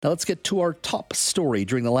Now let's get to our top story.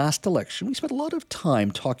 During the last election, we spent a lot of time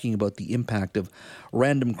talking about the impact of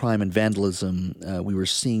random crime and vandalism we were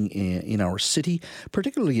seeing in our city,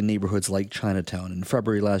 particularly in neighborhoods like Chinatown. In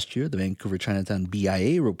February last year, the Vancouver Chinatown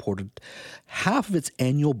BIA reported half of its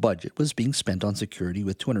annual budget was being spent on security,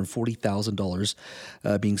 with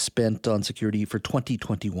 $240,000 being spent on security for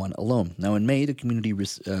 2021 alone. Now in May, the community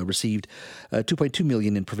received $2.2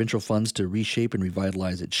 million in provincial funds to reshape and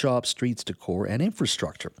revitalize its shops, streets, decor, and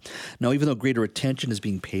infrastructure. Now, even though greater attention is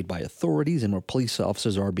being paid by authorities and more police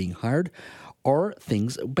officers are being hired, are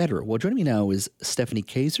things better? Well, joining me now is Stephanie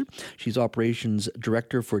Kaiser. She's Operations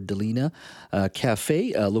Director for Delina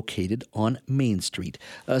Cafe, located on Main Street.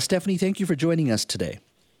 Stephanie, thank you for joining us today.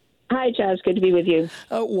 Hi, Jazz. Good to be with you.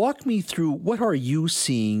 Walk me through, what are you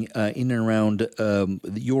seeing in and around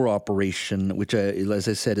your operation, which, as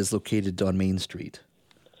I said, is located on Main Street?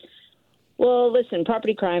 Well, listen,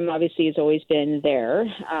 property crime obviously has always been there.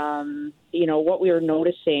 What we were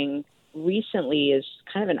noticing recently is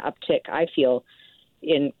kind of an uptick, I feel,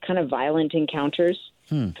 in kind of violent encounters.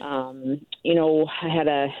 I had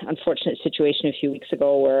an unfortunate situation a few weeks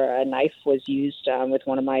ago where a knife was used with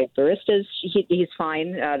one of my baristas. He's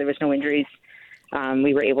fine. There was no injuries.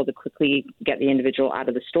 We were able to quickly get the individual out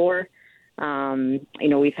of the store.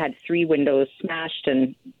 We've had 3 windows smashed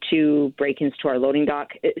and 2 break-ins to our loading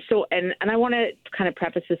dock. And I want to kind of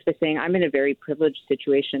preface this by saying I'm in a very privileged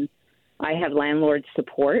situation. I have landlord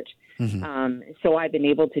support. So I've been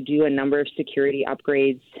able to do a number of security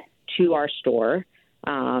upgrades to our store.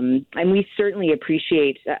 And we certainly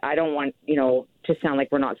appreciate, I don't want, to sound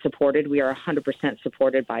like we're not supported. We are 100%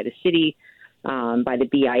 supported by the city, by the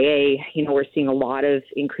BIA. We're seeing a lot of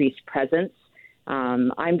increased presence.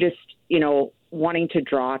 I'm just, wanting to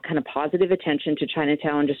draw kind of positive attention to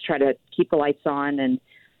Chinatown, just try to keep the lights on and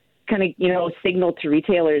kind of, signal to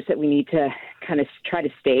retailers that we need to kind of try to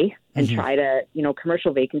stay and try to,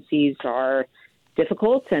 commercial vacancies are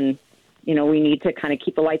difficult and, we need to kind of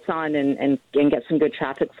keep the lights on and get some good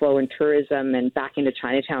traffic flow and tourism and back into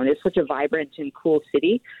Chinatown. It's such a vibrant and cool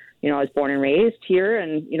city. I was born and raised here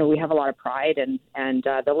and, we have a lot of pride and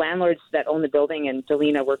the landlords that own the building and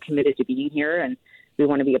Delina, we're committed to being here and we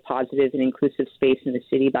want to be a positive and inclusive space in the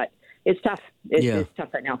city, but it's tough. It's tough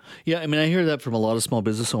right now. Yeah, I mean, I hear that from a lot of small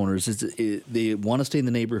business owners. They want to stay in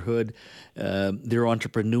the neighborhood. They're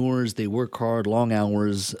entrepreneurs. They work hard, long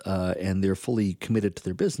hours, and they're fully committed to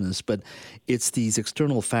their business. But it's these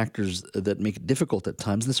external factors that make it difficult at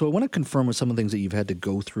times. And so I want to confirm with some of the things that you've had to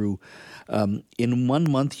go through. In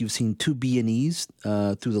 1 month, you've seen 2 B&Es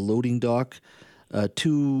through the loading dock,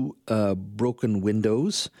 2 broken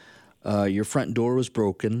windows. Your front door was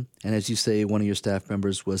broken, and as you say, one of your staff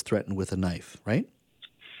members was threatened with a knife, right?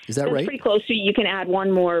 Is that right? Pretty close. You can add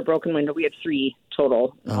 1 more broken window. We had 3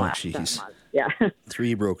 total. Oh, jeez. Yeah.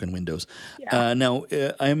 3 broken windows. Yeah. Now,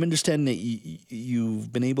 I'm understanding that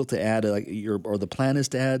you've been able to add, or the plan is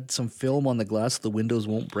to add some film on the glass so the windows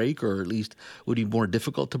won't break, or at least would be more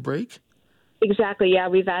difficult to break? Exactly. Yeah,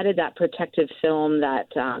 we've added that protective film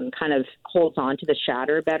that kind of holds on to the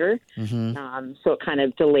shatter better. So it kind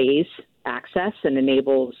of delays access and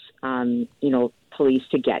enables, police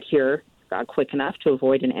to get here quick enough to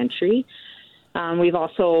avoid an entry. We've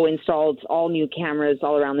also installed all new cameras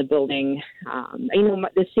all around the building.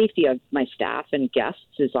 The safety of my staff and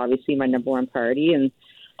guests is obviously my number 1 priority, and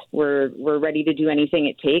we're ready to do anything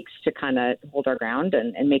it takes to kind of hold our ground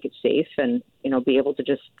and make it safe and, be able to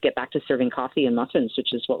just get back to serving coffee and muffins,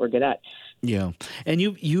 which is what we're good at. Yeah. And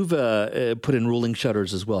you've put in rolling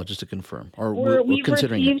shutters as well, just to confirm, or we've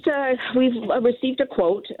considering we've received a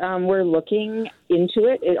quote. We're looking into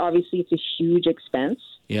it. Obviously, it's a huge expense.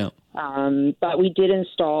 Yeah. But we did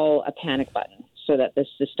install a panic button so that the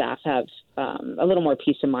staff have a little more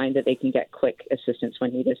peace of mind that they can get quick assistance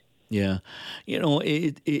when needed. Yeah.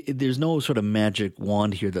 There's no sort of magic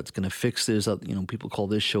wand here that's going to fix this. People call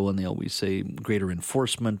this show and they always say greater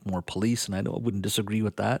enforcement, more police, and I wouldn't disagree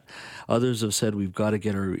with that. Others have said we've got to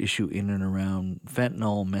get our issue in and around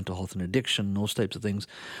fentanyl, mental health and addiction, those types of things.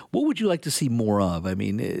 What would you like to see more of? I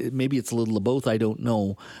mean, maybe it's a little of both, I don't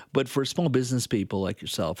know. But for small business people like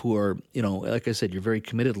yourself who are, like I said, you're very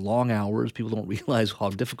committed, long hours. People don't realize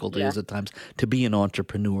how difficult it is at times to be an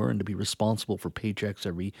entrepreneur and to be responsible for paychecks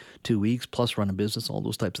every 2 weeks, plus run a business, all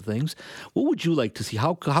those types of things. What would you like to see?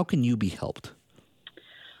 How can you be helped?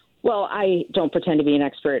 Well, I don't pretend to be an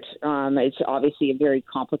expert. It's obviously a very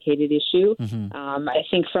complicated issue. I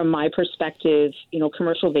think from my perspective,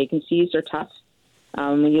 commercial vacancies are tough.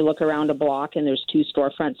 When you look around a block and there's 2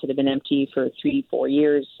 storefronts that have been empty for 3-4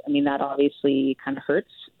 years, I mean, that obviously kind of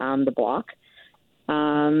hurts the block.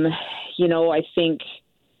 I think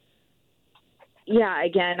Yeah,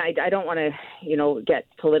 again, I don't want to, get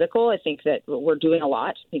political. I think that we're doing a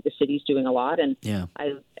lot. I think the city's doing a lot, and Yeah.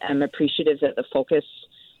 I am appreciative that the focus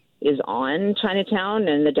is on Chinatown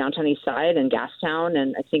and the downtown east side and Gastown.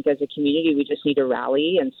 And I think as a community, we just need to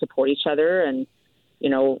rally and support each other. And,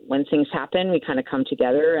 when things happen, we kind of come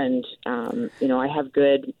together. And, I have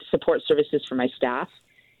good support services for my staff.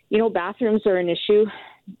 Bathrooms are an issue.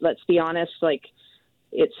 Let's be honest,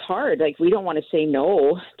 it's hard. We don't want to say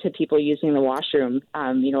no to people using the washroom.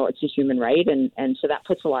 It's a human right. And so that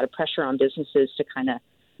puts a lot of pressure on businesses to kind of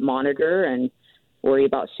monitor and worry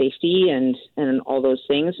about safety and all those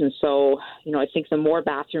things. And so, I think the more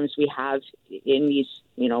bathrooms we have in these,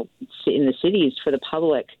 in the cities for the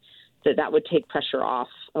public, that would take pressure off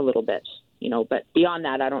a little bit, but beyond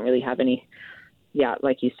that, I don't really have any,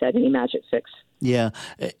 like you said, any magic fix. Yeah.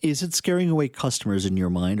 Is it scaring away customers in your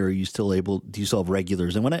mind, or do you still have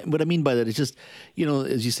regulars? And what I mean by that is just,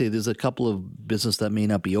 as you say, there's a couple of businesses that may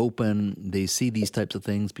not be open. They see these types of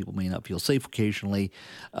things. People may not feel safe occasionally.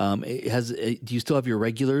 Do you still have your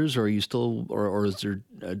regulars, or are you still, or is there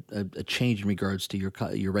a change in regards to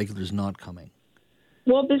your regulars not coming?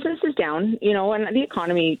 Well, business is down, and the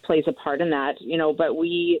economy plays a part in that, but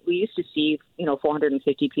we used to see,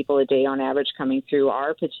 450 people a day on average coming through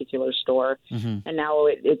our particular store. Mm-hmm. And now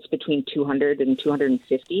it's between 200 and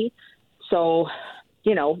 250. So,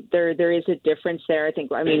 there is a difference there. I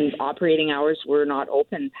think, operating hours were not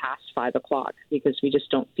open past 5 o'clock because we just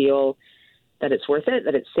don't feel that it's worth it,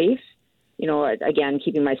 that it's safe. Again,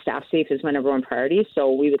 keeping my staff safe is my number one priority.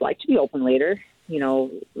 So we would like to be open later.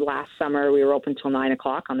 Last summer we were open till 9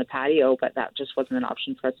 o'clock on the patio, but that just wasn't an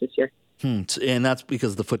option for us this year. And that's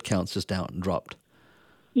because the foot count's just down and dropped.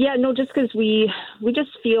 Yeah, no, just because we just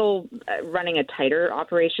feel running a tighter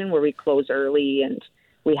operation where we close early and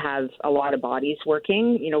we have a lot of bodies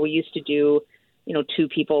working. We used to do, 2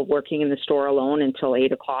 people working in the store alone until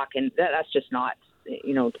 8 o'clock, and that's just not,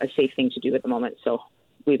 a safe thing to do at the moment. So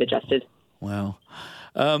we've adjusted. Wow.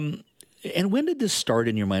 And when did this start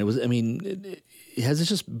in your mind? Has this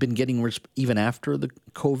just been getting worse even after the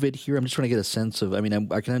COVID here? I'm just trying to get a sense of, I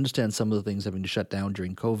can understand some of the things having to shut down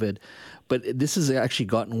during COVID, but this has actually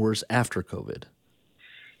gotten worse after COVID.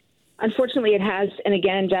 Unfortunately, it has. And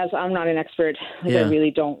again, Jazz, I'm not an expert. I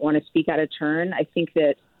really don't want to speak out of turn. I think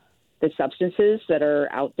that the substances that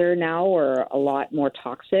are out there now are a lot more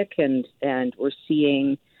toxic, and we're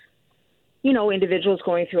seeing individuals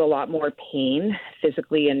going through a lot more pain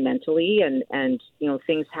physically and mentally, and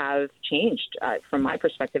things have changed from my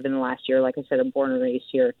perspective in the last year. Like I said, I'm born and raised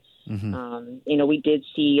here. Mm-hmm. We did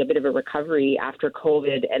see a bit of a recovery after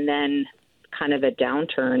COVID and then kind of a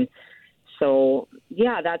downturn. So,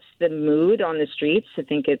 that's the mood on the streets. I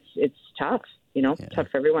think it's tough. Tough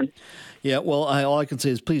for everyone. Yeah, well, all I can say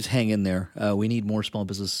is please hang in there. We need more small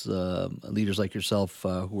business leaders like yourself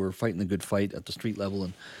who are fighting the good fight at the street level,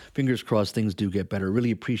 and fingers crossed things do get better.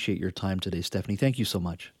 Really appreciate your time today, Stephanie. Thank you so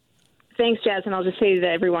much. Thanks, Jazz, and I'll just say to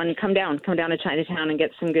everyone, come down to Chinatown and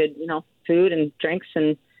get some good, food and drinks,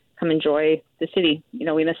 and come enjoy the city.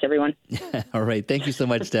 We miss everyone. All right. Thank you so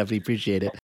much, Stephanie. Appreciate it.